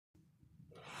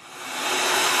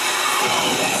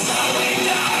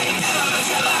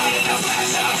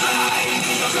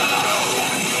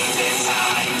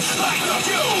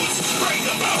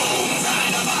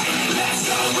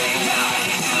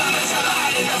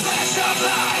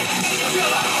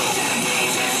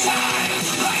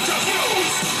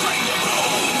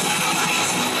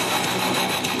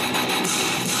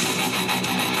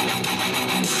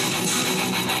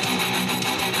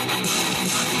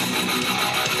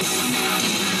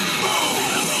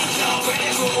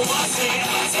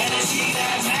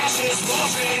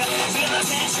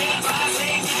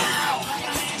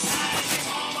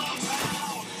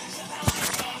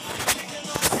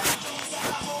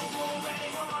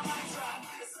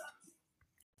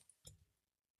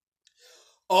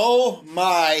Oh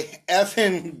my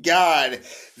effing God.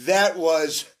 That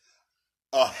was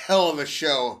a hell of a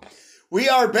show. We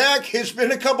are back. It's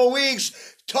been a couple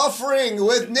weeks. Tough Ring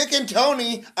with Nick and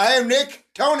Tony. I am Nick.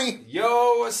 Tony.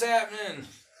 Yo, what's happening?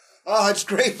 Oh, it's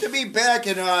great to be back.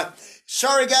 And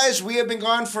sorry, guys, we have been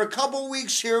gone for a couple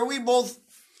weeks here. We both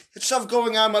had stuff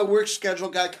going on. My work schedule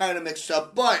got kind of mixed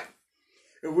up. But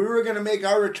if we were going to make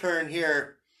our return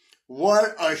here,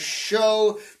 what a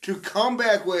show to come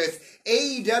back with.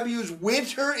 AEW's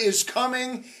winter is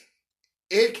coming.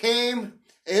 It came.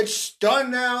 It's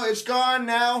done now. It's gone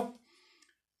now.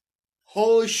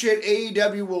 Holy shit,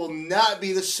 AEW will not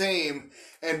be the same.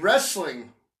 And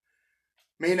wrestling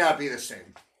may not be the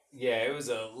same. Yeah, it was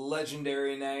a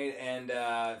legendary night. And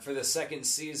for the second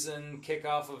season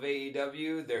kickoff of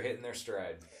AEW, they're hitting their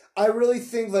stride. I really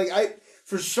think,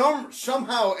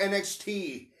 somehow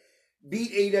NXT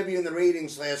beat AEW in the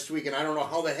ratings last week, and I don't know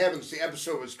how that happens. The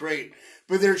episode was great,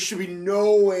 but there should be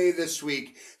no way this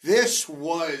week. This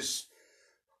was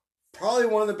probably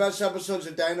one of the best episodes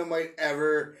of Dynamite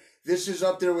ever. This is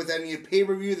up there with any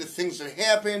pay-per-view, the things that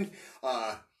happened,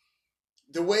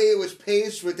 the way it was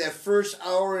paced with that first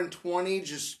hour and 20,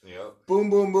 just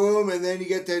boom, boom, boom, and then you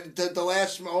get the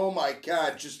last, oh my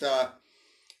God, just, I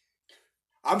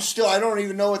don't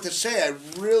even know what to say.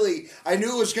 I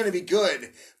knew it was going to be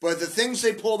good, but the things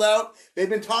they pulled out, they've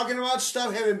been talking about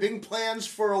stuff, having big plans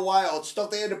for a while. It's stuff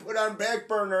they had to put on back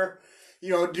burner,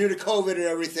 due to COVID and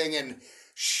everything, and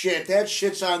shit, that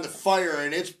shit's on the fire,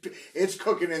 and it's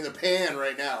cooking in the pan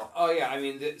right now. Oh, yeah, I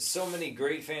mean, so many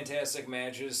great, fantastic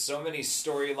matches, so many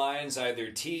storylines either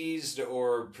teased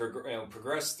or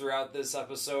progressed throughout this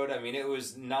episode. I mean, it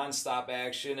was nonstop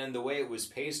action, and the way it was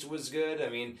paced was good. I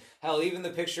mean, hell, even the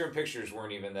picture-in-pictures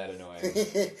weren't even that annoying.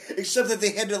 Except that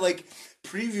they had to,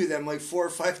 preview them 4 or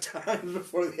 5 times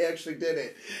before they actually did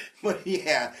it. But,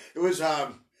 yeah, it was,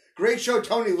 great show,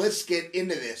 Tony. Let's get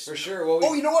into this. For sure.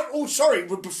 Well, you know what? Oh, sorry.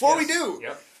 But before we do,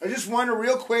 I just want to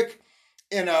real quick,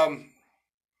 and I'm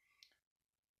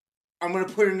going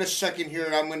to put in a second here,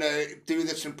 and I'm going to do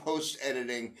this in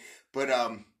post-editing, but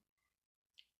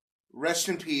rest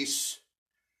in peace,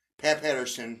 Pat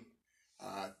Patterson,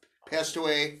 passed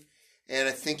away, and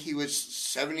I think he was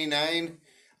 79,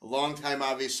 a long time,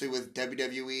 obviously, with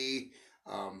WWE,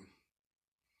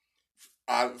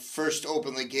 first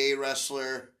openly gay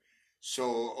wrestler.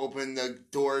 So opened the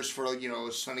doors for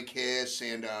Sonny Kiss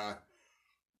and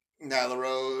Nyla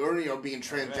Rose, or being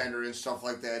transgender and stuff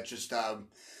like that. Just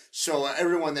so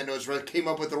everyone that knows came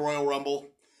up with the Royal Rumble,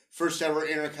 first ever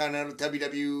Intercontinental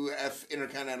WWF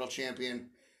Intercontinental Champion,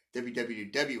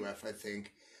 WWF I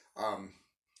think.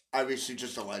 Obviously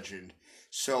just a legend.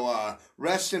 So,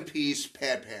 rest in peace,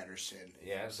 Pat Patterson.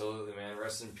 Yeah, absolutely, man.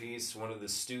 Rest in peace. One of the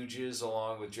Stooges,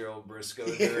 along with Gerald Briscoe.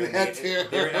 That's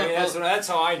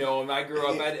how I know him. I grew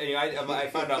up. I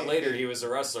found out later he was a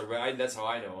wrestler, but that's how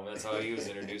I know him. That's how he was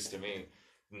introduced to me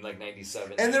in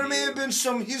 97. And there may have been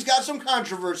he's got some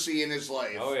controversy in his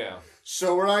life. Oh yeah.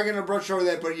 So we're not going to brush over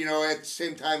that, but at the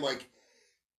same time,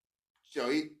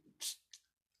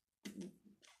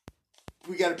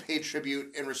 we got to pay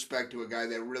tribute and respect to a guy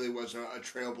that really was a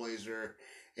trailblazer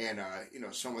and,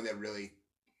 someone that really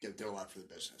did a lot for the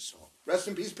business. So, rest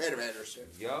in peace, Pat Patterson.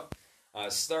 Yep.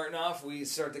 Starting off, we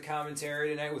start the commentary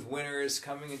tonight with winter is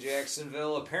coming in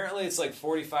Jacksonville. Apparently, it's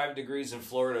 45 degrees in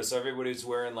Florida, so everybody's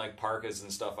wearing parkas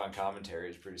and stuff on commentary.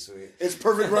 It's pretty sweet. It's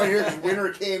perfect right here because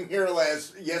winter came here the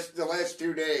last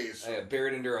 2 days. I got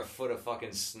buried under a foot of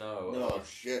fucking snow. Oh,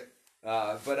 shit.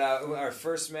 But our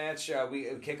first match, we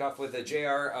kick off with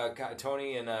JR,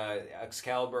 Tony, and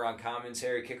Excalibur on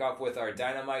commentary. Kick off with our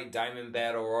Dynamite Diamond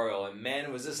Battle Royal. And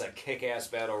man, was this a kick-ass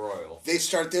Battle Royal. They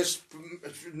start this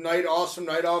awesome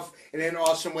night off in an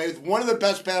awesome way. With one of the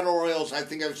best Battle Royals I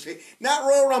think I've seen. Not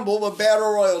Royal Rumble, but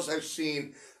Battle Royals I've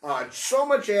seen. So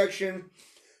much action.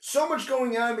 So much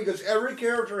going on because every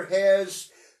character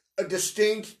has a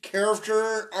distinct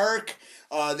character arc.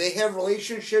 They have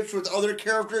relationships with other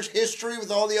characters, history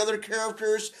with all the other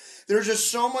characters. There's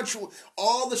just so much,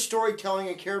 all the storytelling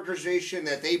and characterization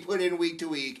that they put in week to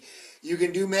week. You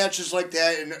can do matches like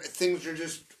that, and things are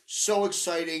just so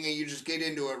exciting, and you just get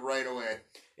into it right away.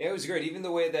 Yeah, it was great. Even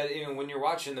the way that, when you're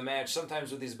watching the match,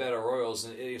 sometimes with these battle royals,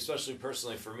 and especially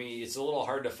personally for me, it's a little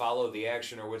hard to follow the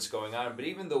action or what's going on. But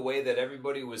even the way that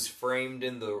everybody was framed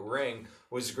in the ring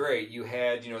was great. You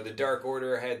had, the Dark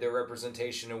Order had their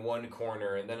representation in one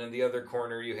corner, and then in the other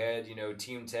corner you had,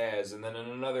 Team Taz, and then in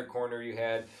another corner you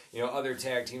had, other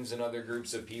tag teams and other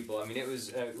groups of people. I mean, it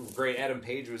was great. Adam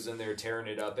Page was in there tearing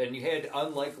it up, and you had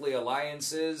unlikely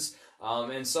alliances.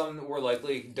 And some were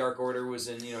likely Dark Order was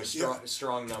in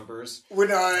strong numbers. When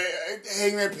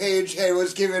Hangman Page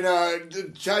was giving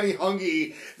Johnny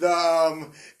Hungy the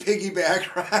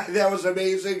piggyback ride, that was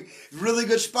amazing. Really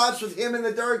good spots with him in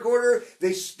the Dark Order.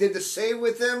 They did the same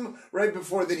with him right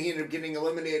before then he ended up getting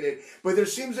eliminated. But there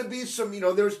seems to be some,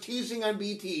 there was teasing on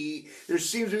BT. There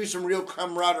seems to be some real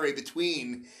camaraderie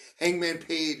between Hangman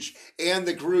Page and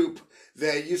the group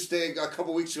that used to, a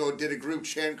couple weeks ago, did a group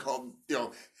chant called,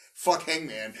 fuck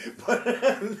Hangman, but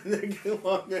they're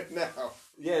along it now.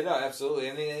 Yeah, no, absolutely.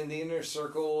 And in the inner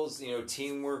circles,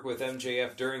 teamwork with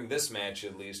MJF during this match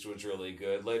at least was really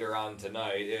good. Later on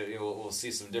tonight, we'll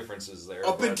see some differences there.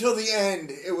 Until the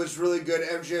end, it was really good.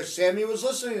 Sammy was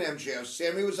listening to MJF.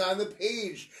 Sammy was on the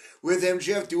page with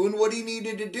MJF doing what he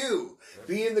needed to do. Yep.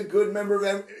 Being the good member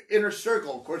of Inner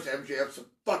Circle. Of course, MJF's a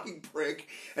fucking prick,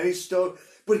 and he's still...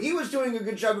 But he was doing a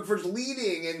good job at first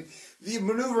leading and the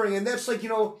maneuvering, and that's like,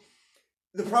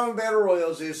 the problem with Battle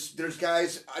Royals is there's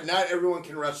guys, not everyone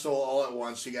can wrestle all at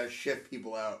once, so you got to shift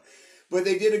people out. But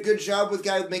they did a good job with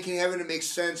guys having it make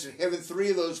sense, and having three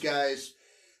of those guys,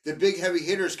 the big heavy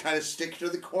hitters, kind of stick to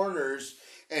the corners,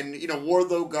 and,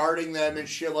 Wardlow guarding them and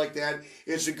shit like that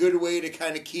is a good way to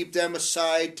kind of keep them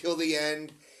aside till the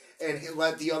end and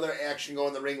let the other action go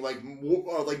in the ring, like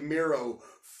Miro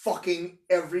fucking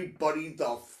everybody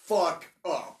the fuck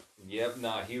up. Yep,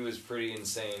 he was pretty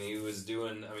insane. He was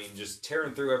doing, just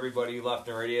tearing through everybody left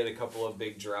and right. He had a couple of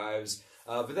big drives.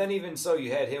 But then even so,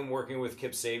 you had him working with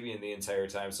Kip Sabian the entire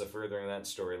time, so furthering that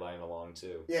storyline along,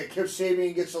 too. Yeah, Kip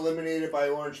Sabian gets eliminated by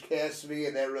Orange Cassidy,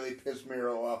 and that really pissed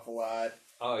Miro off a lot.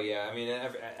 Oh, yeah.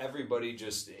 Everybody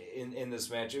just in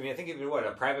this match. I think even,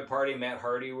 a Private Party, Matt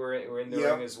Hardy were in the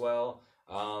ring as well.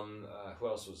 Who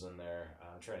else was in there?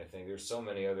 I'm trying to think. There's so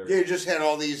many other... They just had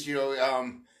all these,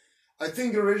 I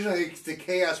think originally the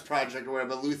Chaos Project or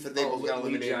whatever, Luther, they both got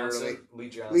eliminated early.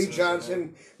 Lee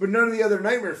Johnson. But none of the other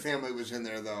Nightmare family was in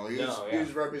there, though. He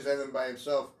was represented by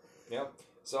himself. Yep.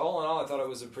 So all in all, I thought it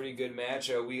was a pretty good match.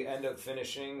 We end up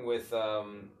finishing with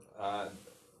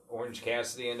Orange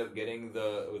Cassidy end up getting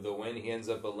the win. He ends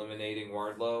up eliminating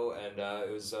Wardlow, and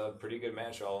it was a pretty good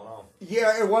match all in all.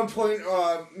 Yeah, at one point,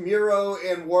 Miro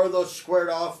and Wardlow squared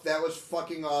off. That was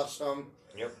fucking awesome.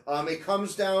 Yep. It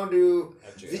comes down to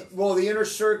the Inner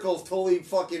Circle totally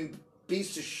fucking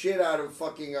beats the shit out of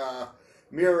fucking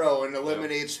Miro and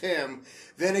eliminates him.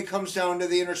 Then it comes down to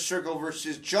the Inner Circle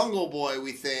versus Jungle Boy,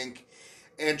 we think.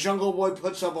 And Jungle Boy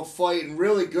puts up a fight, and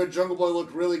really good. Jungle Boy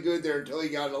looked really good there until he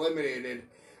got eliminated.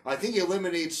 I think he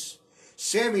eliminates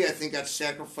Sammy. I think got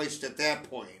sacrificed at that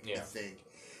point. Yeah. I think,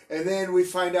 and then we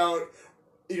find out,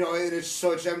 and it's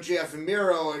MJF and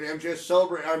Miro, and MJF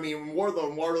celebrate. Wardlow,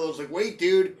 and Wardlow's like, wait,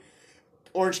 dude,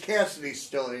 Orange Cassidy's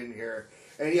still in here,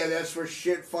 and that's where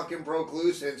shit fucking broke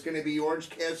loose, and it's going to be Orange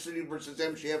Cassidy versus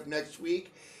MJF next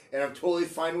week, and I'm totally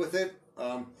fine with it.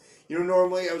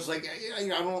 Normally I was like, I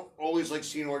don't always like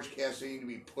seeing Orange Cassidy to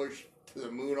be pushed to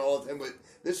the moon all the time, but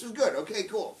this is good. Okay,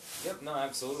 cool. Yep, no,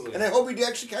 absolutely. And I hope he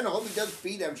does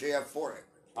beat MJF for it.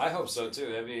 I hope so too.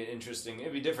 That'd be interesting.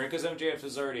 It'd be different because MJF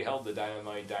has already held the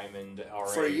Dynamite Diamond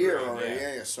already for a year already.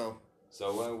 Yeah. So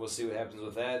we'll see what happens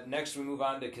with that. Next, we move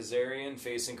on to Kazarian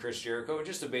facing Chris Jericho.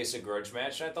 Just a basic grudge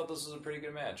match. And I thought this was a pretty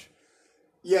good match.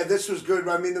 Yeah, this was good.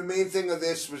 The main thing of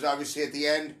this was obviously at the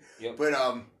end. Yep. But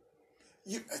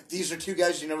these are two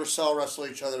guys you never saw wrestle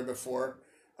each other before.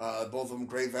 Both of them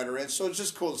great veterans, so it's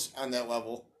just cool on that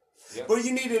level. Yep. But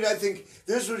you needed, I think,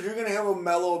 you're going to have a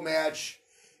mellow match,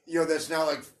 that's not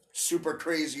like super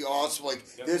crazy awesome.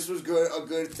 This was a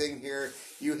good thing here.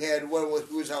 You had,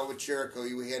 who was out with Jericho?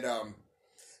 You had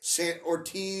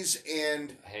Ortiz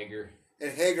and Hager.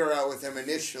 And Hager out with him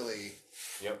initially.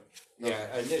 Yep.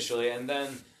 Yeah, initially, and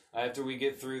then After we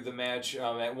get through the match,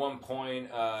 at one point,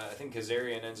 I think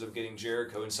Kazarian ends up getting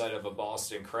Jericho inside of a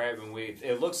Boston Crab, and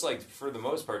it looks like, for the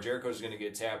most part, Jericho's going to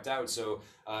get tapped out, so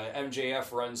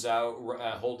MJF runs out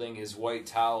holding his white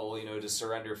towel, to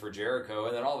surrender for Jericho,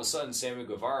 and then all of a sudden, Sammy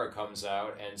Guevara comes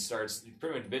out and starts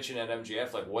pretty much bitching at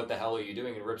MJF, like, what the hell are you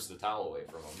doing, and rips the towel away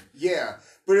from him. Yeah,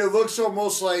 but it looks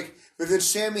almost like, but then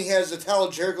Sammy has the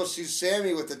towel, Jericho sees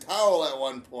Sammy with the towel at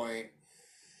one point.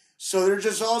 So there's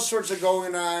just all sorts of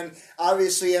going on.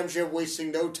 Obviously, MJF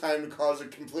wasting no time to cause a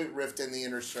complete rift in the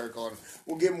inner circle. And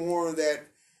we'll get more of that.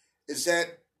 Is that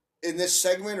in this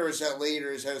segment or is that later?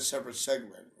 Is that a separate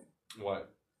segment?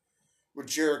 What? With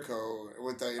Jericho.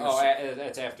 With the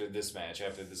that's after this match.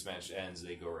 After this match ends,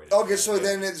 they go right Okay, so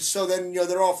then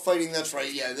they're all fighting. That's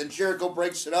right, yeah. Then Jericho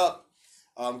breaks it up.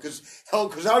 Because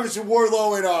obviously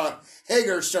Wardlow and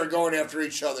Hager start going after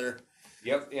each other.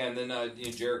 Yep, yeah, and then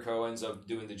Jericho ends up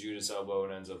doing the Judas elbow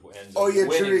and ends up winning. He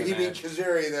beat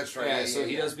Kazarian, that's right. Yeah, so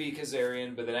he does beat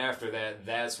Kazarian, but then after that,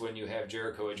 that's when you have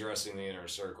Jericho addressing the inner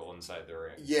circle inside the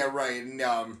ring. Yeah, right, and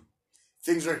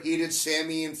things are heated.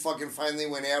 Sammy and fucking finally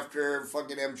went after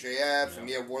fucking MJF, and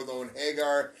Wardlow and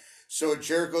Hagar. So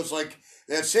Jericho's like,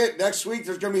 that's it, next week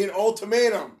there's going to be an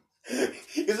ultimatum.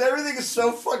 Because everything is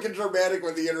so fucking dramatic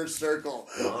with the inner circle.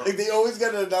 Like, they always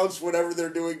got to announce whatever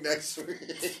they're doing next week.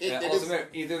 Yeah,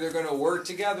 either they're going to work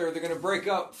together or they're going to break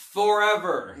up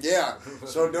forever. Yeah,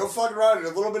 so no fucking around. A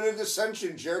little bit of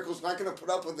dissension. Jericho's not going to put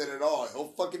up with it at all. He'll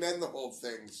fucking end the whole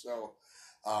thing. So,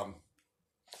 good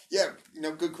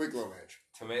quick little match.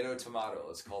 Tomato.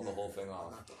 Let's call the whole thing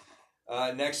off.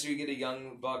 Next, we get a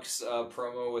Young Bucks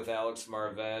promo with Alex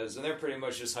Marvez, and they're pretty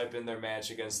much just hyping their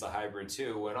match against the Hybrid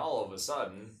 2, when all of a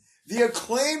sudden... The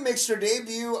Acclaim makes their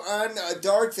debut on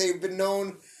Dark. They've been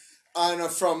known on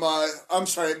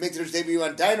make their debut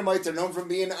on Dynamite. They're known from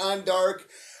being on Dark.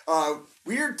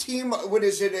 Weird team, what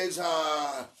is it,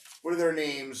 what are their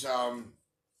names?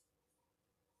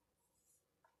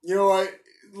 You know what?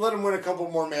 Let them win a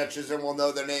couple more matches and we'll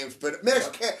know their names. But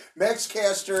Max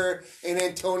Caster and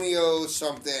Antonio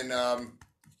something.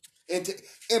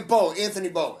 Anthony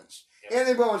Bowens. Yep.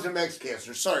 Anthony Bowens and Max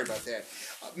Caster. Sorry about that.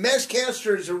 Max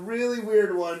Caster is a really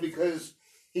weird one because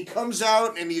he comes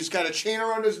out and he's got a chain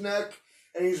around his neck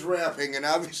and he's rapping. And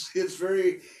obviously it's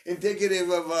very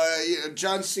indicative of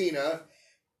John Cena.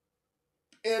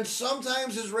 And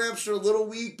sometimes his raps are a little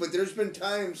weak, but there's been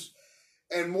times...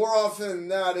 And more often than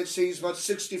not, I'd say he's about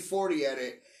 60-40 at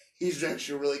it. He's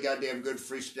actually really goddamn good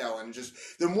freestyling. Just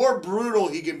the more brutal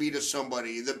he can be to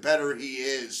somebody, the better he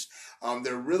is.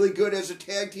 They're really good as a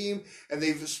tag team, and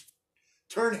they've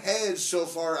turned heads so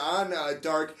far on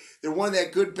Dark. They're one of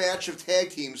that good batch of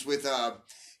tag teams with,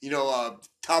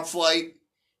 Top Flight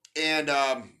and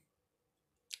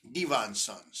Devon's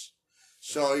Sons.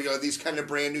 So, these kind of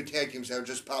brand new tag teams that have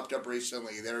just popped up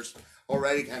recently. There's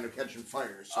already kind of catching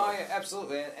fire. So. Oh yeah,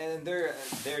 absolutely, and they're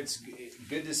it's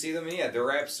good to see them. And yeah, their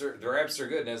raps are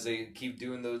good, and as they keep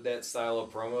doing that style of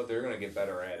promo, they're going to get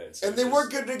better at it. So and they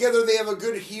work good together. They have a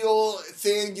good heel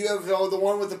thing. You have the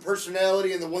one with the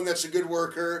personality and the one that's a good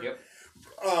worker. Yep.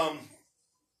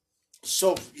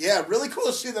 So yeah, really cool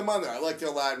to see them on there. I liked it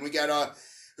a lot, and we got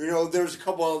there's a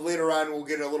couple later on. We'll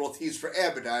get a little tease for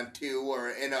Abaddon too,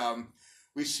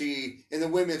 we see in the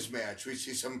women's match, we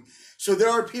see some. So there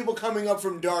are people coming up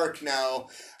from Dark now.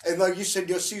 And like you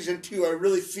said, season 2, I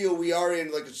really feel we are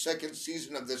in like a second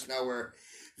season of this now where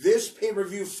this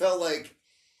pay-per-view felt like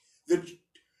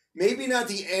maybe not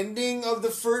the ending of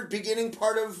the beginning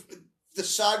part of the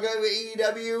saga of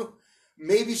AEW.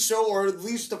 Maybe so, or at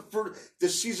least the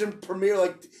season premiere.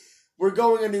 Like, we're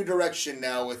going a new direction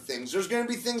now with things. There's going to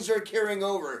be things that are carrying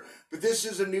over. But this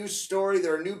is a new story.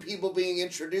 There are new people being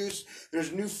introduced.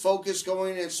 There's new focus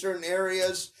going in certain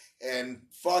areas. And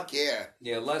fuck yeah.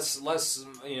 Yeah, less of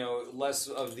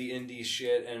the indie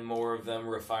shit and more of them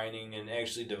refining and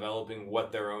actually developing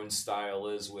what their own style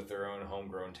is with their own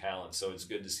homegrown talent. So it's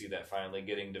good to see that finally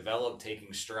getting developed,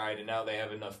 taking stride, and now they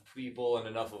have enough people and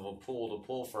enough of a pool to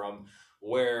pull from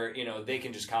where, they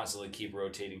can just constantly keep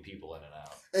rotating people in and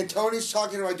out. And Tony's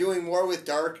talking about doing more with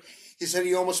Dark. He said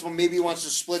he almost maybe wants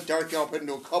to split Dark up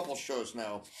into a couple shows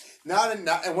now. And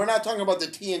we're not talking about the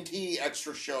TNT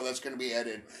extra show that's going to be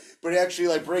added, but actually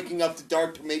like breaking up the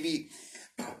Dark to maybe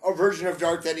a version of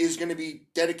Dark that is going to be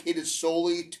dedicated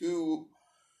solely to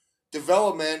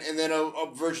development, and then a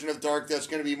version of Dark that's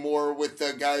going to be more with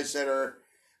the guys that are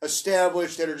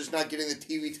established, that are just not getting the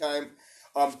TV time.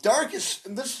 Dark is,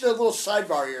 and this is a little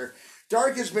sidebar here,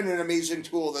 Dark has been an amazing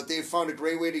tool that they've found a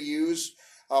great way to use.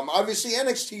 Obviously,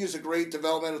 NXT is a great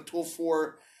developmental tool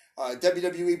for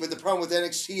WWE, but the problem with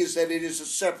NXT is that it is a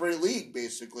separate league,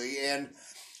 basically, and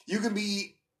you can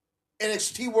be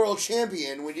NXT World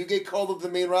Champion, when you get called up to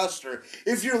the main roster,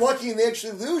 if you're lucky and they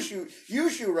actually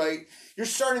use you right, you're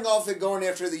starting off at going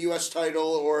after the U.S. title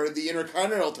or the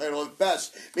Intercontinental title at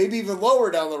best, maybe even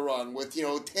lower down the run with,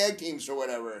 tag teams or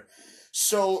whatever.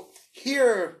 So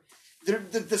here,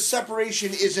 the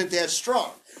separation isn't that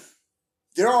strong.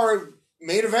 There are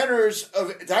main eventers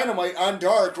of Dynamite on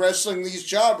Dark wrestling these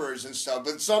jobbers and stuff,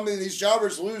 but some of these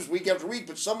jobbers lose week after week,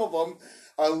 but some of them,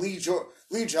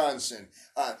 Lee Johnson,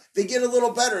 they get a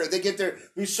little better.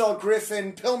 We saw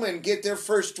Griffin Pillman get their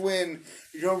first win,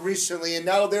 recently, and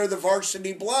now they're the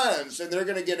Varsity Blondes, and they're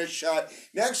going to get a shot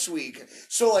next week.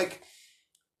 So,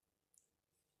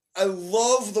 I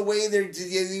love the way they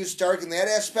use Dark in that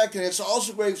aspect, and it's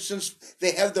also great since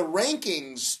they have the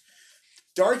rankings.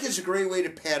 Dark is a great way to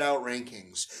pad out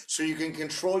rankings, so you can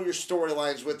control your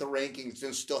storylines with the rankings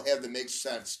and still have them make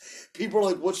sense. People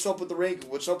are like, what's up with the rankings?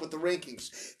 What's up with the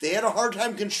rankings? They had a hard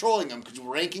time controlling them because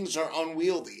rankings are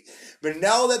unwieldy. But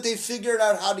now that they've figured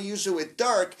out how to use it with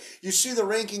Dark, you see the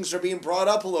rankings are being brought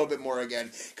up a little bit more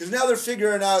again. Because now they're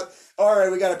figuring out, all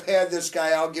right, we got to pad this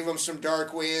guy out, give him some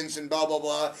Dark wins and blah, blah,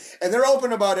 blah. And they're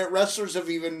open about it. Wrestlers have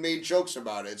even made jokes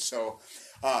about it, so...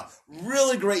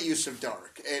 really great use of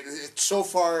Dark, and so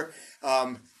far,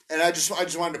 and I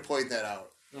just wanted to point that out.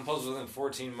 And plus, within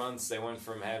 14 months, they went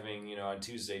from having, on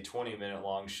Tuesday 20-minute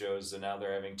long shows, and now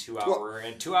they're having 2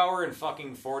 hour and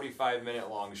fucking 45-minute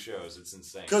long shows. It's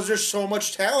insane. Because there's so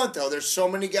much talent, though. There's so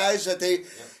many guys that they,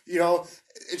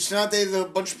 it's not they have a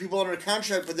bunch of people under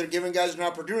contract, but they're giving guys an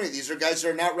opportunity. These are guys that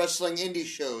are not wrestling indie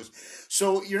shows.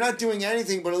 So you're not doing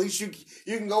anything, but at least you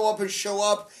can go up and show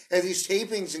up at these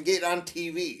tapings and get on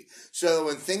TV. So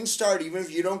when things start, even if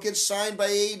you don't get signed by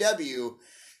AEW,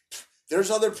 there's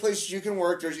other places you can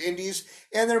work. There's indies,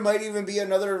 and there might even be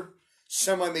another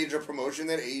semi-major promotion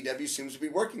that AEW seems to be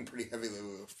working pretty heavily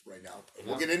with right now. But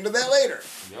we'll get into that later.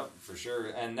 Yep, for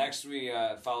sure. And next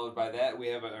followed by that, we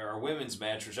have our women's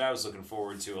match, which I was looking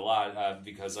forward to a lot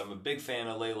because I'm a big fan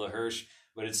of Layla Hirsch.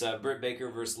 But it's Britt Baker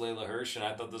versus Layla Hirsch, and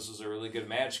I thought this was a really good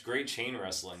match. Great chain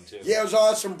wrestling, too. Yeah, it was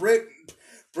awesome. Britt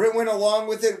went along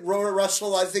with it,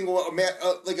 wrestled, I think,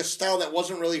 like a style that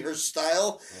wasn't really her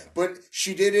style. Yeah. But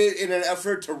she did it in an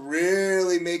effort to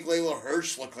really make Layla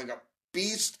Hirsch look like a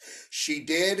beast. She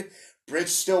did. Britt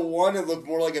still won and looked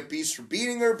more like a beast for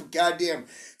beating her, but goddamn,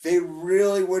 they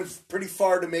really went pretty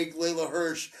far to make Layla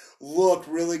Hirsch look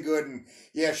really good. And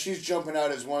yeah, she's jumping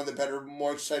out as one of the better,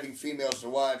 more exciting females to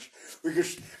watch.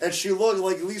 And she looked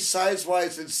like, at least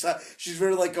size-wise, she's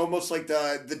very almost like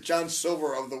the John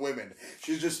Silver of the women.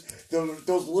 She's just,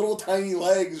 those little tiny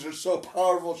legs are so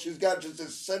powerful. She's got just a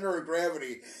center of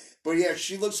gravity. But yeah,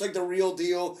 she looks like the real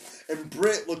deal. And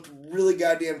Britt looked really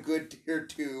goddamn good here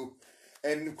too.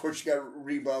 And of course, you got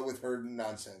Reba with her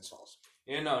nonsense also.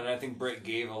 And I think Britt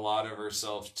gave a lot of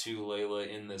herself to Layla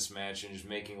in this match and just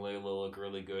making Layla look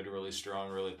really good, really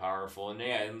strong, really powerful. And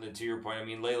yeah, and to your point, I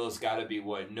mean, Layla's got to be,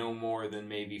 no more than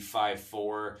maybe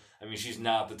 5'4". I mean, she's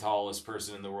not the tallest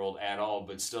person in the world at all,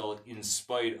 but still, in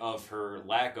spite of her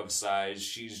lack of size,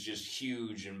 she's just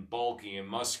huge and bulky and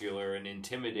muscular and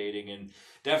intimidating and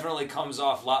definitely comes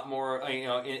off a lot more,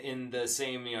 in the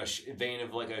same, vein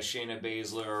of like a Shayna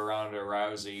Baszler or Ronda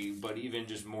Rousey, but even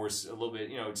just more, a little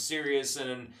bit, serious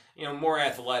and, more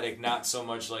athletic, not so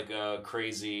much like a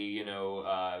crazy,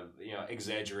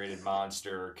 exaggerated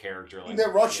monster character. Like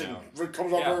that Russian. It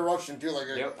comes off very Russian,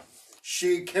 too.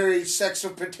 She carries sacks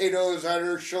of potatoes on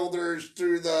her shoulders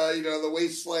through the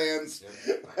wastelands.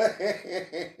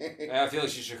 Yep. I feel like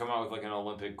she should come out with an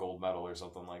Olympic gold medal or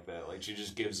something like that. She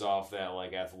just gives off that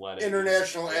athletic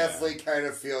international athlete kind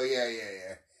of feel. Yeah.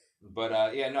 But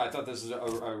I thought this was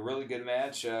a really good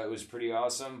match. It was pretty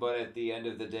awesome. But at the end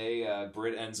of the day,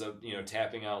 Britt ends up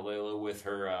tapping out Layla with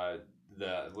her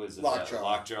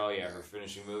lockjaw. Yeah, her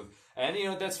finishing move. And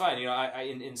that's fine.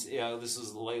 This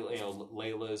is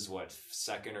Layla's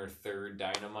second or third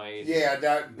Dynamite. Yeah,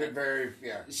 very.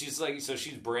 She's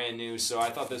brand new. So I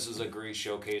thought this was a great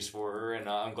showcase for her, and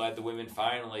I'm glad the women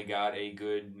finally got a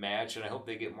good match, and I hope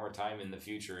they get more time in the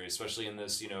future, especially in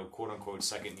this quote unquote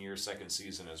second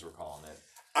season as we're calling it.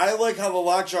 I like how the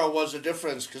lockjaw was a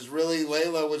difference because really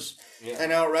Layla was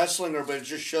kind of out wrestling her, but it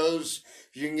just shows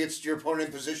if you can get your opponent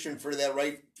in position for that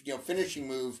right finishing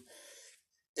move.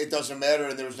 It doesn't matter,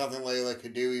 and there was nothing Layla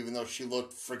could do, even though she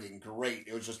looked freaking great.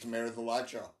 It was just a matter of the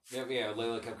lockjaw. Yeah,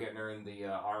 Layla kept getting her in the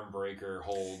arm breaker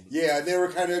hold. Yeah, they were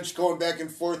kind of just going back and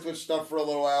forth with stuff for a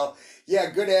little while. Yeah,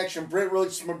 good action. Britt really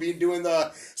smart being doing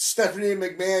the Stephanie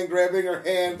McMahon grabbing her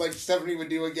hand like Stephanie would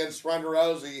do against Ronda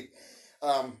Rousey.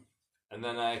 And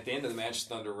then at the end of the match,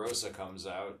 Thunder Rosa comes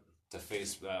out. to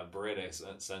face Britt,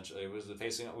 essentially. It was the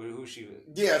facing who she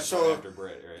so after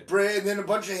Britt, right? Britt, and then a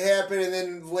bunch of happened, and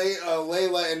then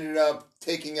Layla ended up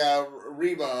taking out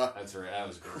Reba. That's right. That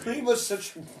was great. Reba's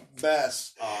such a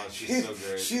mess. Oh, she's so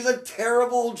great. She's a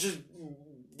terrible, just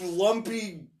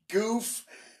lumpy goof.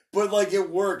 But, like, it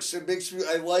works. It makes me...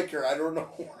 I like her. I don't know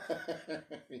why.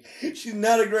 She's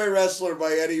not a great wrestler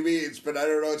by any means, but I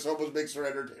don't know. It almost makes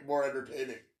her more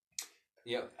entertaining.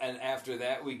 Yep, and after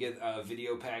that we get a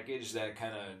video package that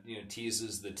kind of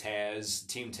teases the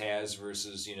Team Taz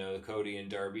versus Cody and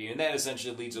Darby, and that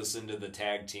essentially leads us into the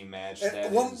tag team match.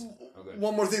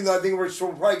 One more thing though, I think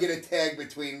we'll probably get a tag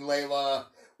between Layla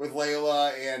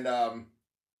and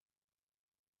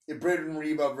Britt and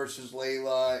Reba versus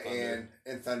Layla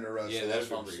and Thunder Rosa. Yeah, that's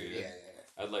pretty good.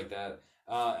 Yeah. I'd like that.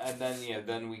 And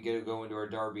then we go into our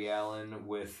Darby Allin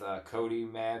with Cody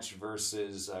match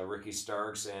versus Ricky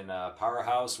Starks and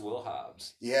Powerhouse Will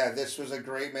Hobbs. Yeah, this was a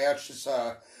great match. It's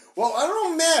I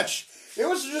don't know, match. It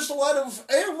was just a lot of.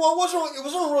 It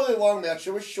wasn't a really long match.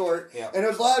 It was short, and it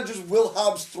was a lot of just Will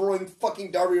Hobbs throwing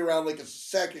fucking Darby around like a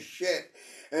sack of shit,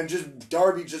 and just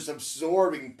Darby just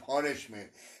absorbing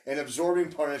punishment.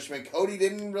 Cody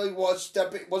didn't really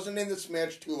wasn't in this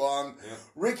match too long. Yeah.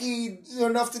 Ricky,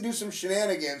 enough to do some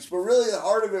shenanigans, but really the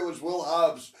heart of it was Will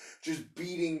Hobbs just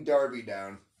beating Darby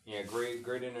down. Yeah, great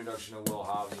introduction to Will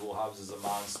Hobbs. Will Hobbs is a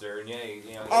monster,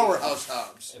 and Powerhouse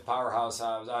Hobbs. Powerhouse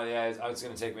Hobbs. Oh yeah, it's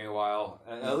going to take me a while.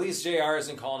 At least JR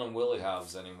isn't calling him Willie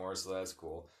Hobbs anymore, so that's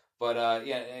cool. But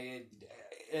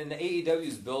and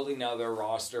AEW's building now their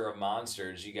roster of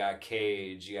monsters. You got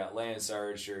Cage, you got Lance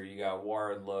Archer, you got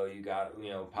Wardlow, you got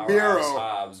Powerhouse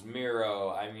Hobbs, Miro.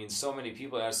 I mean, so many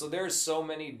people now. So there's so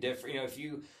many different.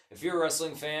 If you're a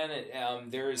wrestling fan,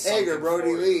 there's Hager,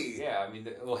 Brody Lee. Yeah, I mean,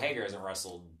 Hager hasn't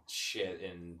wrestled shit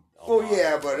in. But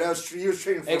he was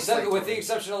training for with the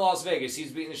exception of Las Vegas,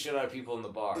 he's beating the shit out of people in the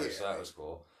bar, so that was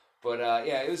cool. But,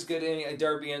 it was good. And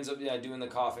Darby ends up doing the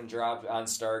coffin drop on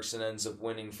Starks and ends up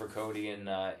winning for Cody and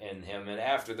him. And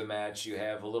after the match, you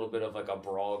have a little bit of like a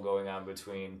brawl going on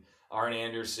between Arn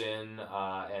Anderson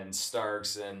and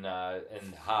Starks and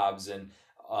Hobbs. And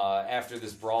after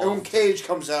this brawl... And when Cage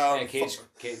comes out... Yeah,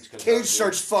 Cage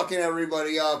starts fucking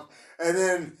everybody up. And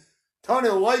then Tony,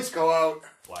 the lights go out.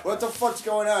 What the fuck's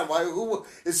going on?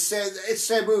 It's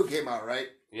Sabu came out, right?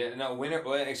 Yeah, no, winter.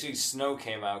 Well, actually, snow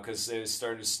came out because it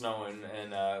started snowing,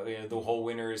 and the whole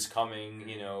winter is coming.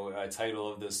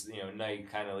 Title of this night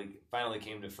finally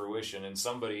came to fruition, and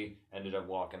somebody ended up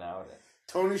walking out.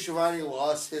 Tony Schiavone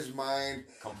lost his mind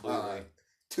completely.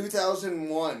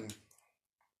 2001.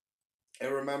 I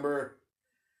remember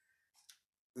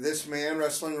this man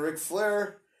wrestling Ric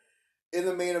Flair in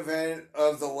the main event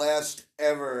of the last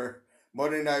ever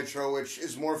Monday Nitro, which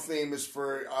is more famous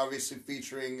for obviously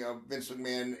featuring Vince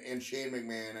McMahon and Shane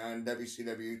McMahon on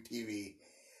WCW TV.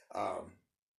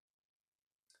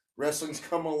 Wrestling's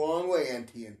come a long way on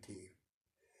TNT.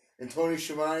 And Tony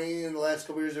Schiavone in the last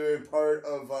couple years have been part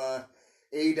of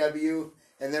AEW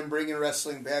and then bringing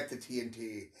wrestling back to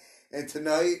TNT. And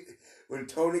tonight, when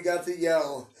Tony got the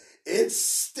yell, "It's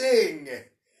Sting!"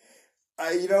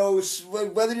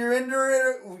 Whether you're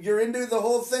into the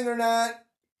whole thing or not,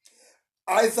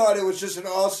 I thought it was just an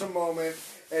awesome moment,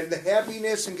 and the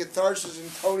happiness and catharsis in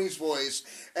Tony's voice,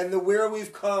 and where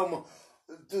we've come,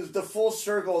 the full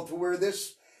circle to where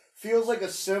this feels like a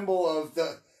symbol of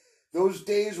those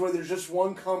days where there's just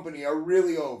one company are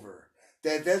really over.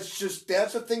 That's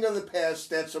a thing of the past.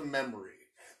 That's a memory.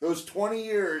 Those 20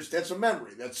 years, that's a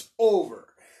memory. That's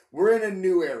over. We're in a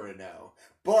new era now,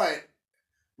 but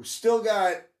we still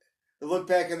got to look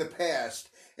back in the past.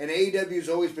 And AEW has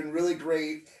always been really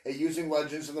great at using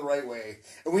legends in the right way.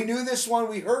 And we knew this one.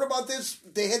 We heard about this.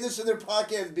 They had this in their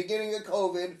pocket at the beginning of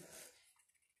COVID.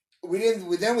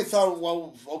 Then we thought,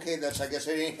 well, okay, I guess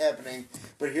it ain't happening.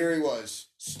 But here he was,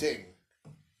 Sting,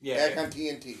 back on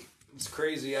TNT. It's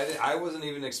crazy. I wasn't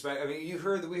even expecting. I mean, we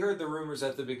heard the rumors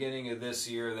at the beginning of this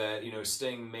year that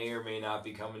Sting may or may not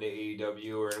be coming to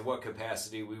AEW, or in what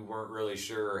capacity we weren't really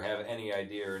sure or have any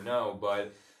idea or know,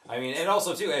 but. I mean, and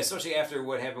also, too, especially after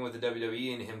what happened with the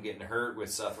WWE and him getting hurt with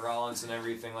Seth Rollins and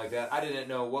everything like that, I didn't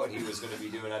know what he was going to be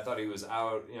doing. I thought he was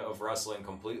out of wrestling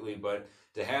completely, but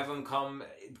to have him come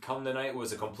tonight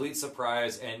was a complete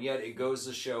surprise, and yet it goes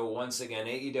to show, once again,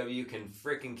 AEW can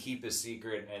freaking keep a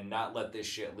secret and not let this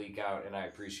shit leak out, and I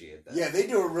appreciate that. Yeah, they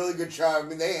do a really good job. I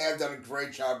mean, they have done a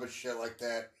great job with shit like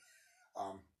that.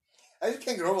 I just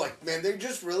can't get over, man, they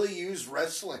just really use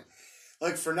wrestling.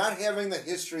 For not having the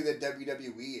history that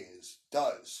WWE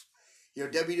does.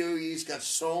 WWE's got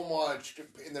so much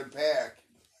in their back.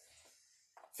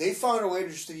 They found a way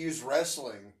just to use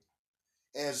wrestling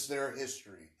as their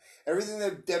history. Everything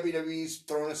that WWE's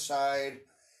thrown aside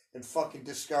and fucking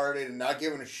discarded and not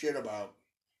giving a shit about.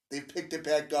 They picked it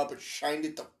back up and shined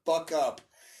it the fuck up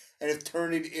and have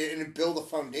turned it in and built a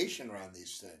foundation around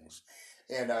these things.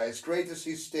 And it's great to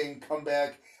see Sting come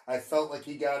back. I felt like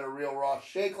he got a real raw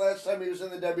shake last time he was in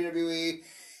the WWE.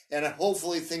 And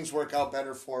hopefully things work out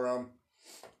better for him.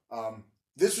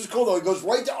 This was cool, though. He goes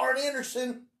right to Arn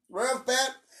Anderson, right off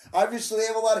bat. Obviously, they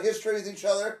have a lot of history with each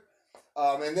other.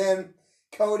 And then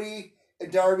Cody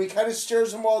and Darby kind of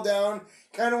stares them all down.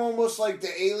 Kind of almost like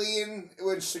the alien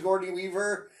when Sigourney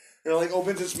Weaver, like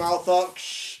opens his mouth up.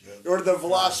 Or the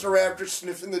Velociraptor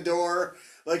sniffing the door.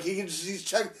 Like, he's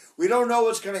checking. We don't know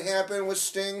what's going to happen with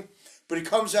Sting. But he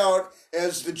comes out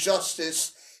as the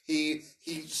Justice. He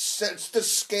sets the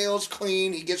scales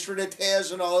clean. He gets rid of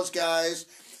Taz and all his guys.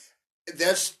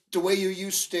 That's the way you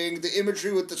use Sting. The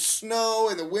imagery with the snow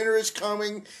and the winter is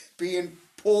coming, being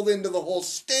pulled into the whole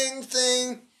Sting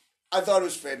thing. I thought it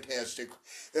was fantastic.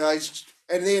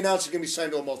 And they announced it's going to be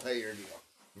signed to a multi-year deal.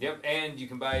 Yep, and you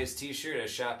can buy his t-shirt at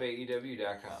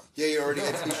shopaew.com. Yeah, you already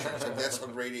got t-shirts, and that's how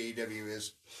great AEW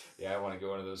is. Yeah, I want to get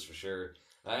one of those for sure.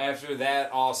 After that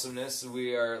awesomeness,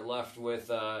 we are left with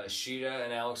Shida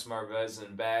and Alex Marvez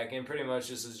and back, and pretty much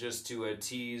this is just to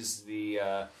tease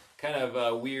the kind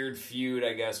of weird feud,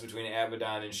 I guess, between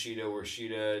Abaddon and Shida, where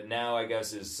Shida now, I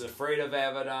guess, is afraid of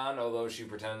Abaddon, although she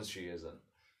pretends she isn't.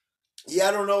 Yeah,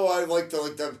 I don't know. I like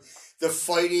the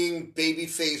fighting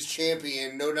babyface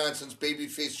champion, no nonsense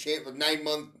babyface champion,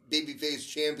 9-month babyface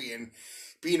champion,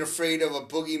 being afraid of a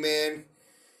boogeyman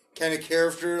kind of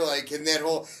character, like, and that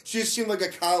whole, she just seemed like a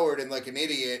coward and like an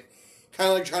idiot, kind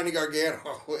of like Johnny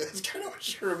Gargano. It's kind of what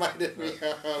she reminded me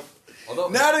of. Although,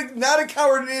 not a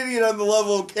coward and idiot on the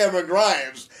level of Cameron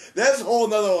Grimes. That's a whole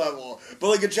nother level. But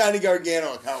like a Johnny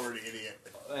Gargano, a coward and idiot.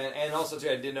 And also, too,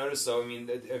 I did notice, though, I mean,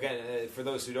 again, for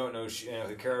those who don't know,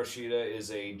 Hikaru Shida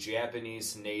is a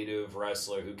Japanese native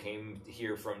wrestler who came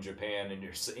here from Japan, and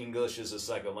English is a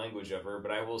second language of her.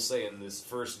 But I will say, in this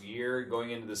first year,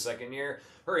 going into the second year,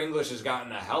 her English has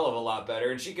gotten a hell of a lot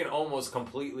better, and she can almost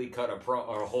completely cut a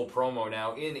whole promo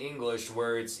now in English,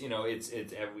 where it's we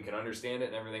can understand it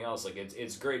and everything else. Like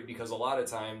it's great, because a lot of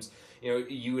times,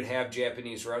 you would have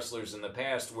Japanese wrestlers in the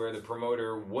past where the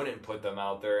promoter wouldn't put them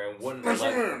out there and wouldn't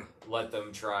let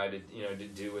them try to to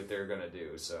do what they're gonna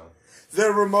do. So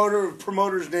the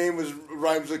promoter's name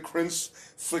rhymes with Prince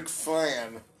Flick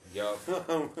Fan. Yup.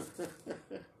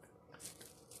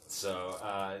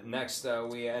 So, next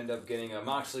we end up getting a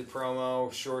Moxley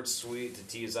promo, short, sweet, to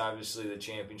tease, obviously, the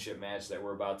championship match that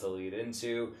we're about to lead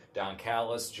into. Don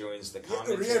Callis joins the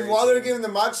commentary. And while they're giving the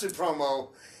Moxley promo,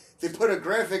 they put a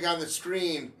graphic on the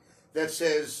screen that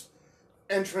says,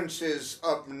 entrances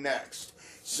up next.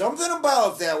 Something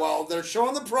about that, while they're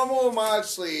showing the promo of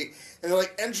Moxley, and they're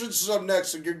like, entrances up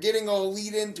next, and you're getting a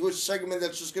lead into a segment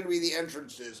that's just going to be the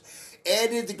entrances.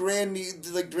 Added the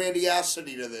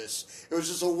grandiosity to this. It was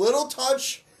just a little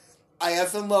touch. I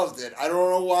effing loved it. I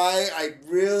don't know why. I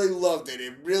really loved it.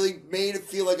 It really made it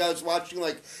feel like I was watching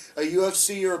like a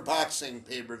UFC or a boxing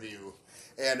pay-per-view.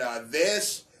 And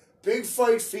this big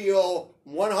fight feel,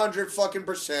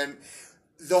 100%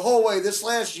 the whole way. This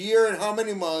last year and how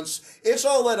many months, it's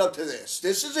all led up to this.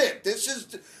 This is it. This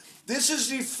is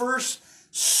the first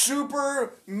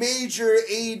super major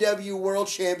AEW World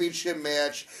Championship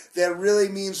match that really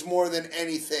means more than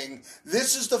anything.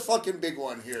 This is the fucking big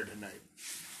one here tonight.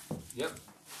 Yep.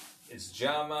 It's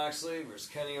Jon Moxley versus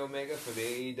Kenny Omega for the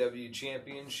AEW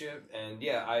Championship. And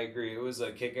yeah, I agree. It was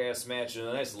a kick-ass match and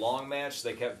a nice long match.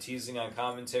 They kept teasing on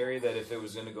commentary that if it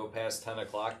was going to go past 10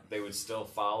 o'clock, they would still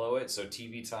follow it. So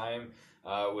TV time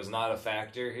was not a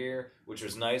factor here, which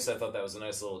was nice. I thought that was a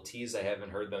nice little tease. I haven't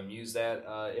heard them use that.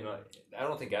 I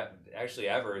don't think actually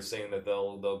ever is saying that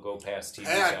they'll go past TV.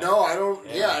 Yeah, no, I don't.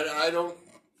 Yeah, I don't.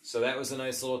 So that was a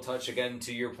nice little touch. Again,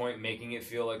 to your point, making it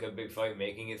feel like a big fight,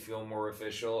 making it feel more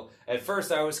official. At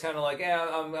first, I was kind of like,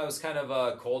 I was kind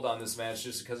of cold on this match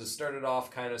just because it started off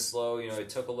kind of slow. It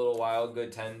took a little while,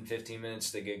 good 10, 15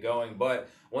 minutes to get going. But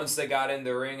once they got in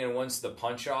the ring and once the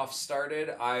punch-off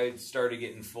started, I started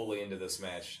getting fully into this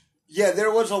match. Yeah,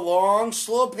 there was a long,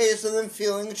 slow pace of them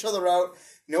feeling each other out.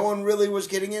 No one really was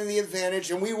getting in the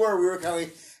advantage, and we were kind of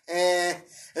like, eh. And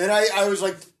then I was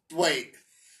like, wait.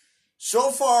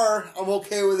 So far, I'm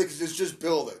okay with it because it's just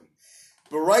building.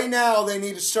 But right now, they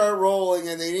need to start rolling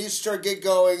and they need to start get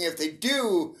going. If they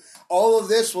do, all of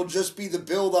this will just be the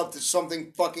build-up to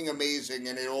something fucking amazing,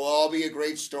 and it'll all be a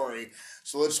great story.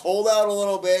 So let's hold out a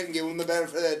little bit and give them the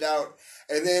benefit of the doubt.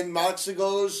 And then Moxley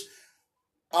goes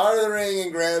out of the ring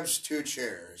and grabs 2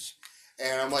 chairs.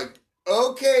 And I'm like,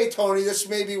 okay, Tony, this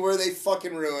may be where they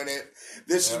fucking ruin it.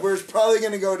 This is where it's probably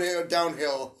going to go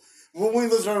downhill. When we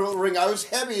was on the ring, I was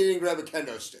happy he didn't grab a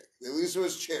kendo stick. At least it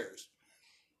was chairs.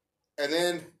 And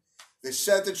then they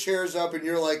set the chairs up, and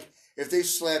you're like, if they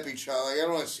slap each other, like, I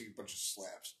don't want to see a bunch of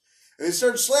slaps. And they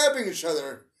start slapping each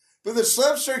other, but the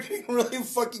slaps start getting really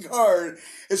fucking hard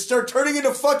and start turning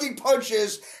into fucking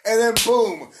punches, and then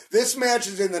boom, this match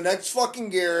is in the next fucking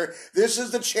gear. This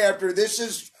is the chapter. This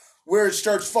is where it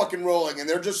starts fucking rolling, and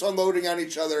they're just unloading on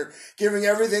each other, giving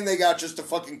everything they got just to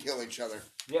fucking kill each other.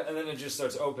 Yeah, and then it just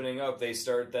starts opening up. They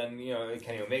start then,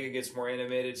 Kenny Omega gets more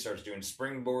animated, starts doing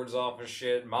springboards off of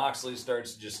shit. Moxley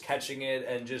starts just catching it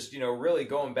and just, really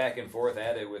going back and forth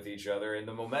at it with each other. And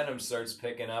the momentum starts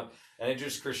picking up and it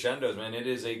just crescendos, man. It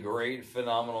is a great,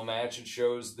 phenomenal match. It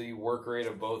shows the work rate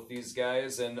of both these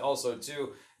guys. And also,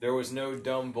 too, there was no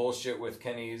dumb bullshit with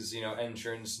Kenny's,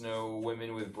 entrance, no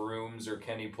women with brooms or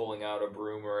Kenny pulling out a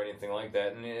broom or anything like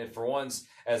that. And for once,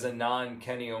 as a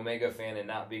non-Kenny Omega fan and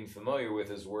not being familiar with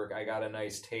his work, I got a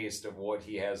nice taste of what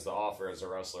he has to offer as a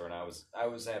wrestler, and I was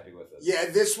happy with it. Yeah,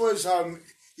 this was,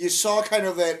 you saw kind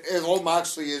of that, old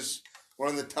Moxley is one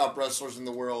of the top wrestlers in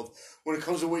the world. When it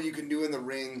comes to what you can do in the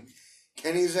ring,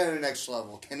 Kenny's at an next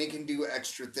level. Kenny can do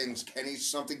extra things.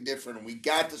 Kenny's something different, and we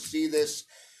got to see this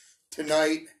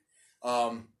tonight.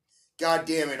 God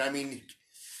damn it. I mean,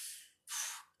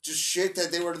 just shit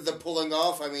that they were pulling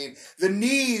off. I mean, the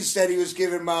knees that he was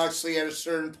giving Moxley at a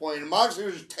certain point, and Moxley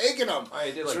was taking them.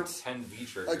 I did 10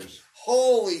 V-triggers. Like,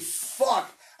 holy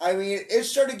fuck. I mean, it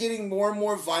started getting more and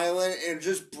more violent and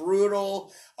just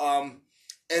brutal. And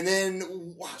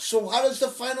then, so how does the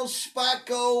final spot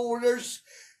go?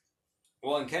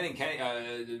 Well,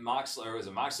 and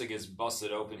Moxley gets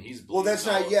busted open. He's bleeding. Well, that's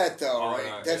not yet, though, right?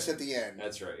 No, that's at the end.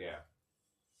 That's right, yeah.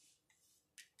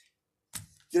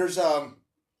 There's,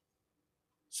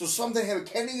 so something happened.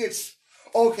 Kenny gets,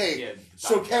 okay, yeah,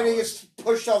 so Kenny gets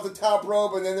pushed off the top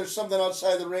rope, and then there's something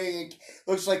outside the ring, and it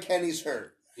looks like Kenny's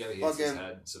hurt. Yeah, he hits his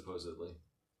head, supposedly.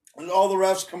 And all the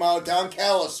refs come out. Don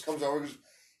Callis comes over.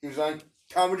 He was on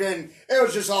commentary, and it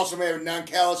was just awesome having Don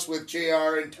Callis with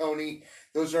JR and Tony.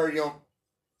 Those are,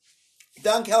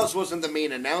 Don Callis wasn't the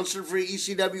main announcer for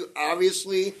ECW,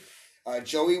 obviously.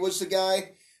 Joey was the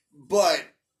guy, but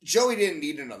Joey didn't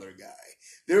need another guy.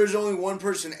 There was only one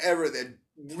person ever that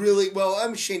really, well,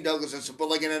 I'm Shane Douglas and stuff, but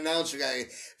like an announcer guy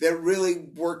that really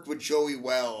worked with Joey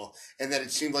well, and that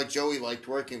it seemed like Joey liked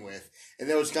working with, and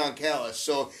that was Don Callis.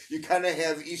 So you kind of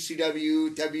have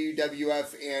ECW,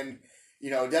 WWF, and,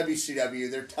 WCW,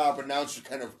 their top announcer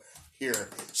kind of here.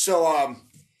 So,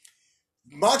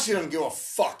 Moxley doesn't give a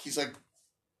fuck. He's like,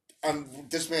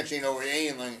 this match ain't over. It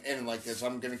ain't ending like this.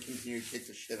 I'm going to continue to kick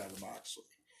the shit out of Moxley.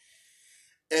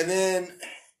 And then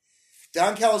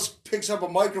Don Callis picks up a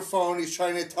microphone. He's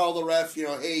trying to tell the ref,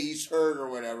 hey, he's hurt or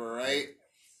whatever, right?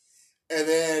 And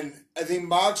then I think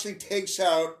Moxley takes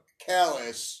out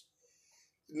Callis,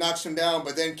 knocks him down,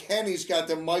 but then Kenny's got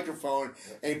the microphone,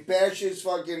 and he bashes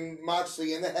fucking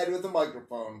Moxley in the head with the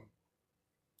microphone.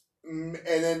 And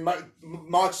then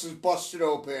Moxley's busted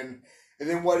open. And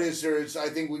then what is there? I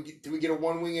think do we get a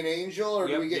one-winged angel? Or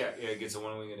do we get... Yeah, it gets a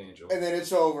one-winged angel. And then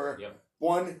it's over. Yep.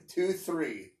 1, 2,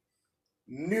 3.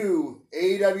 New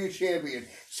AEW champion.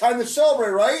 It's time to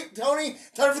celebrate, right, Tony?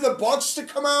 Time for the Bucks to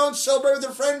come out and celebrate with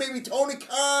their friend, maybe Tony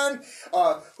Khan.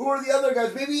 Who are the other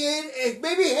guys? Maybe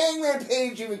Hangman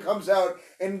Page even comes out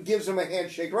and gives him a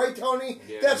handshake, right, Tony?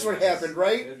 Yeah, that's what happened,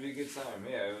 right? It'd be a good time.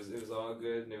 Yeah, it was all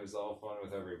good and it was all fun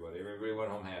with everybody. Everybody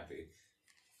went home happy.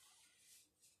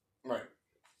 Right.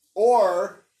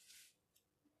 Or,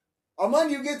 Aman,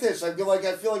 you get this. I feel like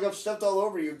I've stepped all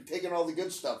over you, taking all the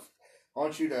good stuff. I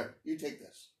want you take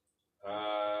this.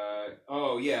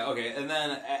 Okay. And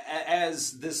then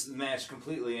as this match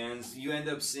completely ends, you end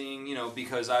up seeing,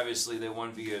 because obviously they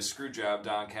won via screw job,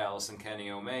 Don Callis and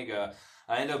Kenny Omega.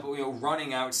 I end up,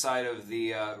 running outside of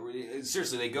the,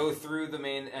 seriously, they go through the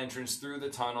main entrance, through the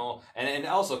tunnel, and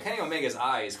also Kenny Omega's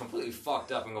eye is completely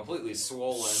fucked up and completely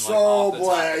swollen. So,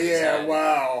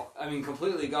 wow. I mean,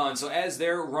 completely gone. So as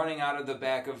they're running out of the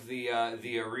back of the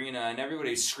arena, and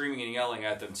everybody's screaming and yelling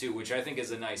at them too, which I think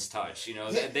is a nice touch. They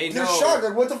know. They're shocked.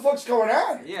 Like, what the fuck's going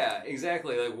on? Yeah,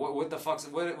 exactly. Like, what the fuck's,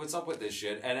 what's up with this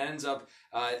shit? And ends up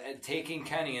taking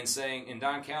Kenny and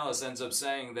Don Callis ends up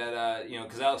saying that,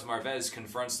 because Alex Marvez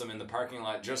confronts them in the parking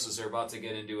lot just as they're about to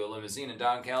get into a limousine, and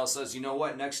Don Callis says, you know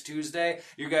what, next Tuesday,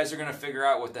 you guys are going to figure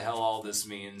out what the hell all this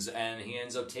means, and he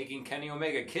ends up taking Kenny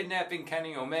Omega, kidnapping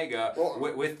Kenny Omega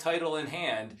with title in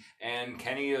hand, and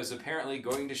Kenny is apparently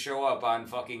going to show up on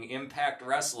fucking Impact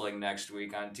Wrestling next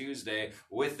week on Tuesday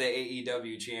with the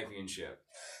AEW Championship.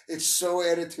 It's so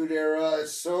Attitude Era.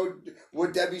 It's so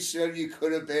what WCW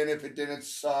could have been if it didn't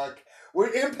suck.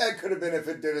 What Impact could have been if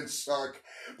it didn't suck.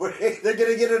 But hey, they're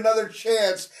going to get another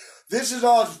chance. This is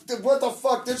all, what the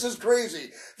fuck, this is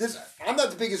crazy. I'm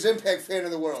not the biggest Impact fan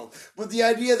in the world, but the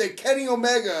idea that Kenny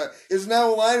Omega is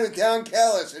now aligned with Don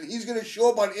Callis and he's going to show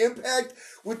up on Impact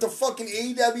with the fucking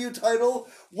AEW title,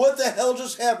 what the hell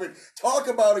just happened? Talk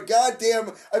about a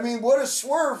goddamn, what a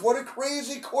swerve, what a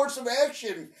crazy course of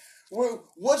action.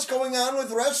 What's going on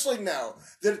with wrestling now?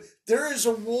 That there is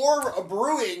a war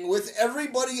brewing with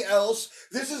everybody else.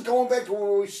 This is going back to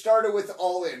where we started with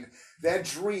All In. That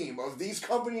dream of these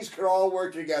companies could all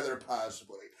work together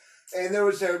possibly. And there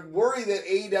was a worry that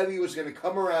AEW was going to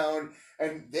come around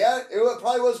and that it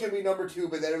probably was going to be number 2,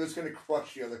 but that it was going to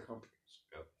crush the other companies.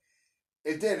 Yep.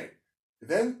 It didn't.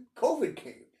 Then COVID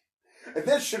came. And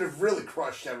that should have really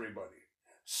crushed everybody.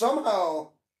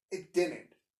 Somehow, it didn't.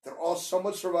 They're all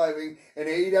somewhat surviving, and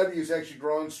AEW is actually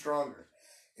growing stronger.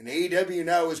 And AEW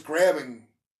now is grabbing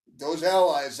those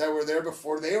allies that were there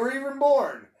before they were even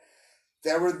born,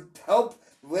 that would help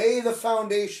lay the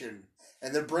foundation,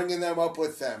 and they're bringing them up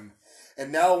with them.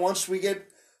 And now once we get,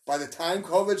 by the time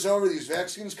COVID's over, these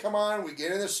vaccines come on, we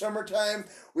get in the summertime,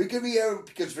 we could be able,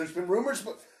 because there's been rumors,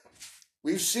 but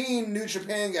we've seen New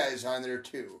Japan guys on there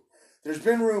too. There's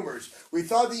been rumors. We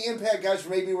thought the Impact guys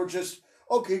maybe were just,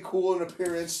 okay, cool in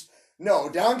appearance. No,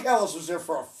 Don Callis was there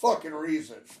for a fucking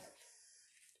reason.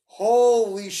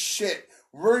 Holy shit.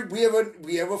 We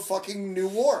have a fucking new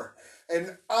war.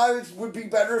 And it would be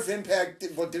better if Impact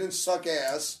didn't suck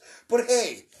ass. But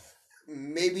hey,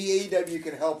 maybe AEW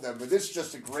can help them. But this is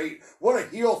just what a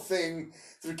heel thing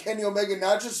for Kenny Omega,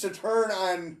 not just to turn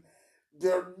on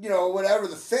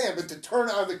the fan, but to turn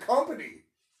on the company.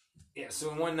 Yeah,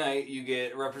 so in one night you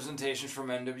get representation from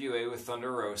NWA with Thunder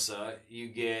Rosa, you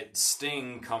get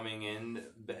Sting coming in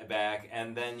back,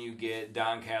 and then you get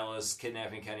Don Callis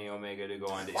kidnapping Kenny Omega to go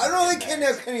on to. I don't think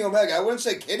kidnap Kenny Omega. I wouldn't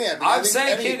say kidnapping. I'm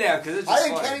saying kidnap because it's just I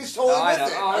think funny. Kenny's totally with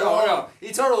it. Oh, no.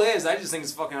 He totally is. I just think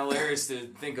it's fucking hilarious to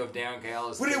think of Don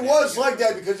Callis. But it was like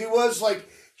that because he was like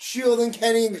shielding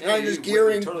Kenny and kind of just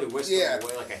gearing. Totally whisked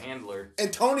away like a handler.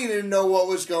 And Tony didn't know what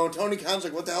was going. Tony Khan's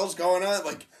like, what the hell's going on?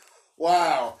 Like,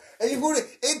 wow. And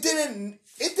it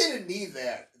didn't need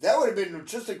that. That would have been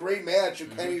just a great match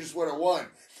if Kenny just would have won.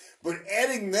 But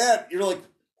adding that,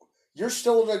 you're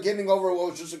still getting over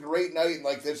what was just a great night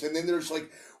like this. And then there's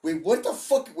like, wait, what the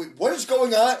fuck? Wait, what is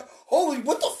going on? Holy,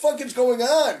 what the fuck is going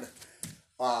on?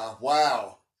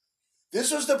 Wow.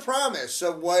 This was the promise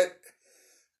of what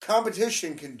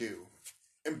competition can do.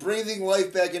 And breathing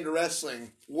life back into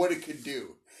wrestling, what it could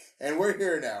do. And we're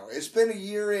here now. It's been a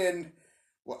year in...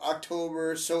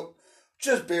 October, so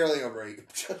just barely over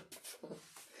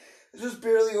just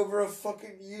barely over a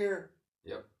fucking year.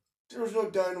 Yep. There was no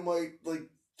Dynamite like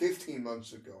 15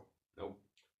 months ago. Nope.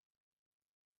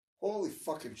 Holy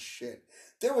fucking shit.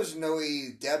 There was no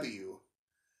AEW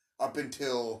up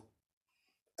until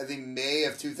I think May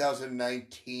of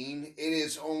 2019. It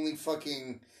is only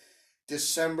fucking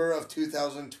December of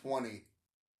 2020.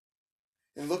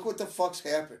 And look what the fuck's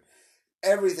happened.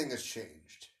 Everything has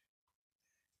changed.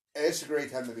 It's a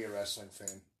great time to be a wrestling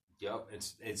fan. Yep,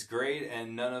 it's great,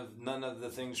 and none of the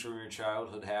things from your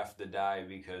childhood have to die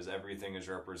because everything is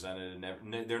represented,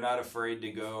 and they're not afraid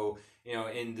to go,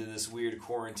 into this weird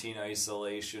quarantine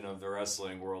isolation of the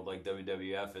wrestling world like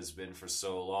WWF has been for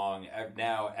so long.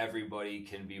 Now everybody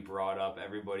can be brought up,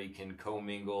 everybody can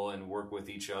commingle and work with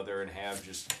each other and have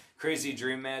just crazy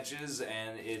dream matches,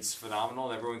 and it's phenomenal,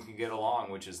 and everyone can get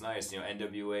along, which is nice.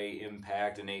 NWA,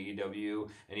 Impact, and AEW,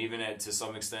 and even to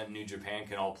some extent New Japan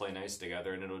can all play nice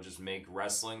together, and it'll just make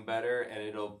wrestling better, and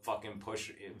it'll fucking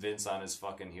push Vince on his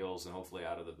fucking heels and hopefully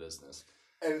out of the business.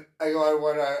 And I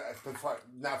want to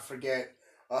not forget,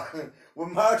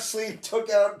 when Moxley took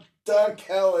out Don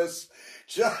Callis,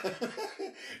 JR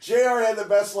had the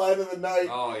best line of the night.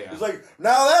 Oh, yeah. He's like,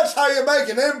 now that's how you make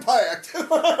an impact.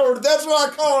 Or that's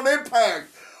what I call an impact.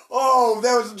 Oh,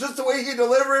 that was just the way he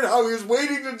delivered it, how he was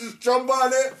waiting to just jump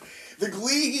on it. The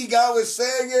glee he got with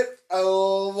saying it, I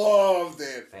loved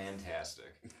it.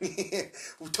 Fantastic.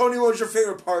 Tony, what was your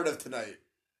favorite part of tonight?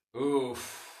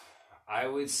 Oof. I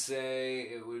would say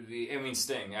it would be,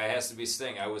 Sting. It has to be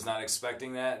Sting. I was not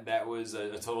expecting that. That was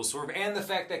a total swerve. And the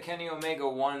fact that Kenny Omega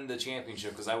won the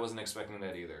championship, because I wasn't expecting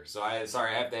that either. So I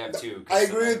have to have two. I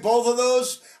agree with both of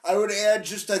those. I would add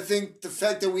I think, the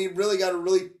fact that we really got a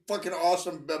really fucking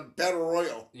awesome Battle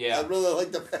Royal. Yeah. I really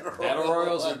like the Battle Royal. Battle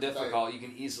Royals are difficult. You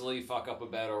can easily fuck up a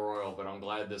Battle Royal, but I'm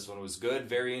glad this one was good,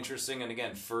 very interesting, and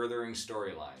again, furthering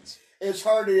storylines. It's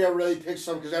hard to really pick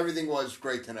some because everything was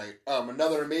great tonight.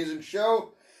 Another amazing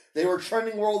show. They were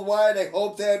trending worldwide. I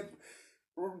hope that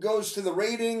goes to the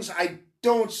ratings. I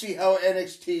don't see how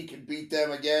NXT can beat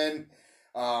them again.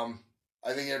 I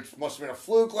think it must have been a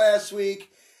fluke last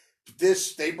week.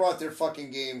 They brought their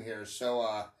fucking game here.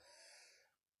 So,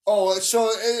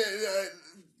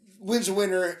 wins a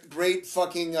winner. Great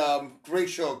fucking, great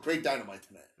show. Great Dynamite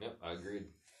tonight. Yep, I agreed.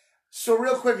 So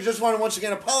real quick, I just want to once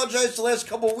again apologize the last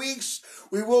couple of weeks.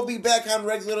 We will be back on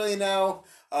regularly now.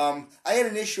 I had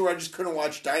an issue where I just couldn't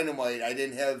watch Dynamite. I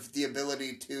didn't have the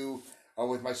ability to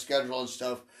with my schedule and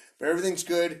stuff. But everything's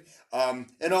good.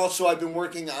 And also I've been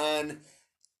working on,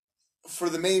 for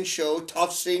the main show,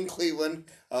 Tough Scene Cleveland.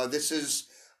 This is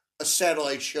a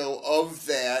satellite show of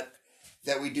that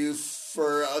we do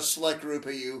for a select group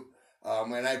of you.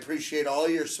 And I appreciate all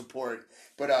your support.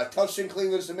 But Tough Scene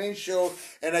Cleveland is the main show.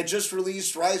 And I just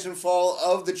released Rise and Fall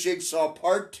of the Jigsaw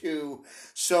Part 2.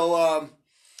 So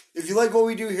if you like what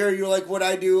we do here, you like what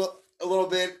I do a little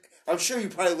bit, I'm sure you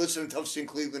probably listen to Tough Scene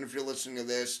Cleveland if you're listening to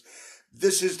this.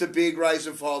 This is the big Rise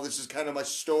and Fall. This is kind of my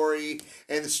story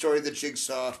and the story of the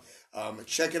Jigsaw.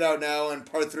 Check it out now, and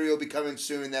Part 3 will be coming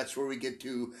soon. That's where we get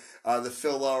to the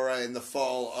Phil Laura and the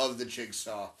fall of the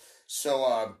Jigsaw.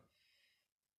 So,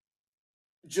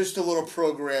 just a little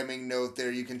programming note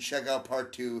there. You can check out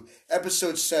Part 2,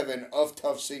 Episode 7 of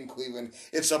Tough Scene Cleveland.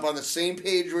 It's up on the same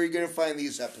page where you're going to find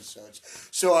these episodes.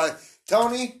 So,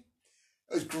 Tony,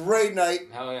 it was a great night.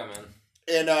 Hell yeah, man.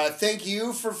 And thank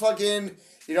you for fucking,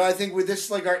 I think with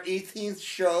this like our 18th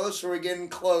show, so we're getting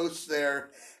close there.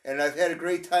 And I've had a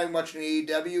great time watching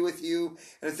AEW with you.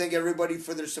 And I thank everybody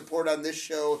for their support on this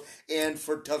show and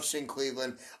for Tough Scene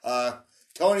Cleveland.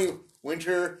 Tony,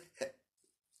 winter,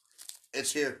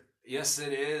 it's here. Yes,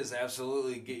 it is.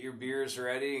 Absolutely. Get your beers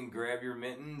ready and grab your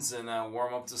mittens and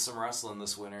warm up to some wrestling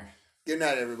this winter. Good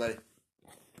night, everybody.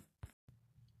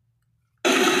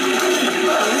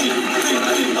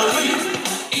 Elite.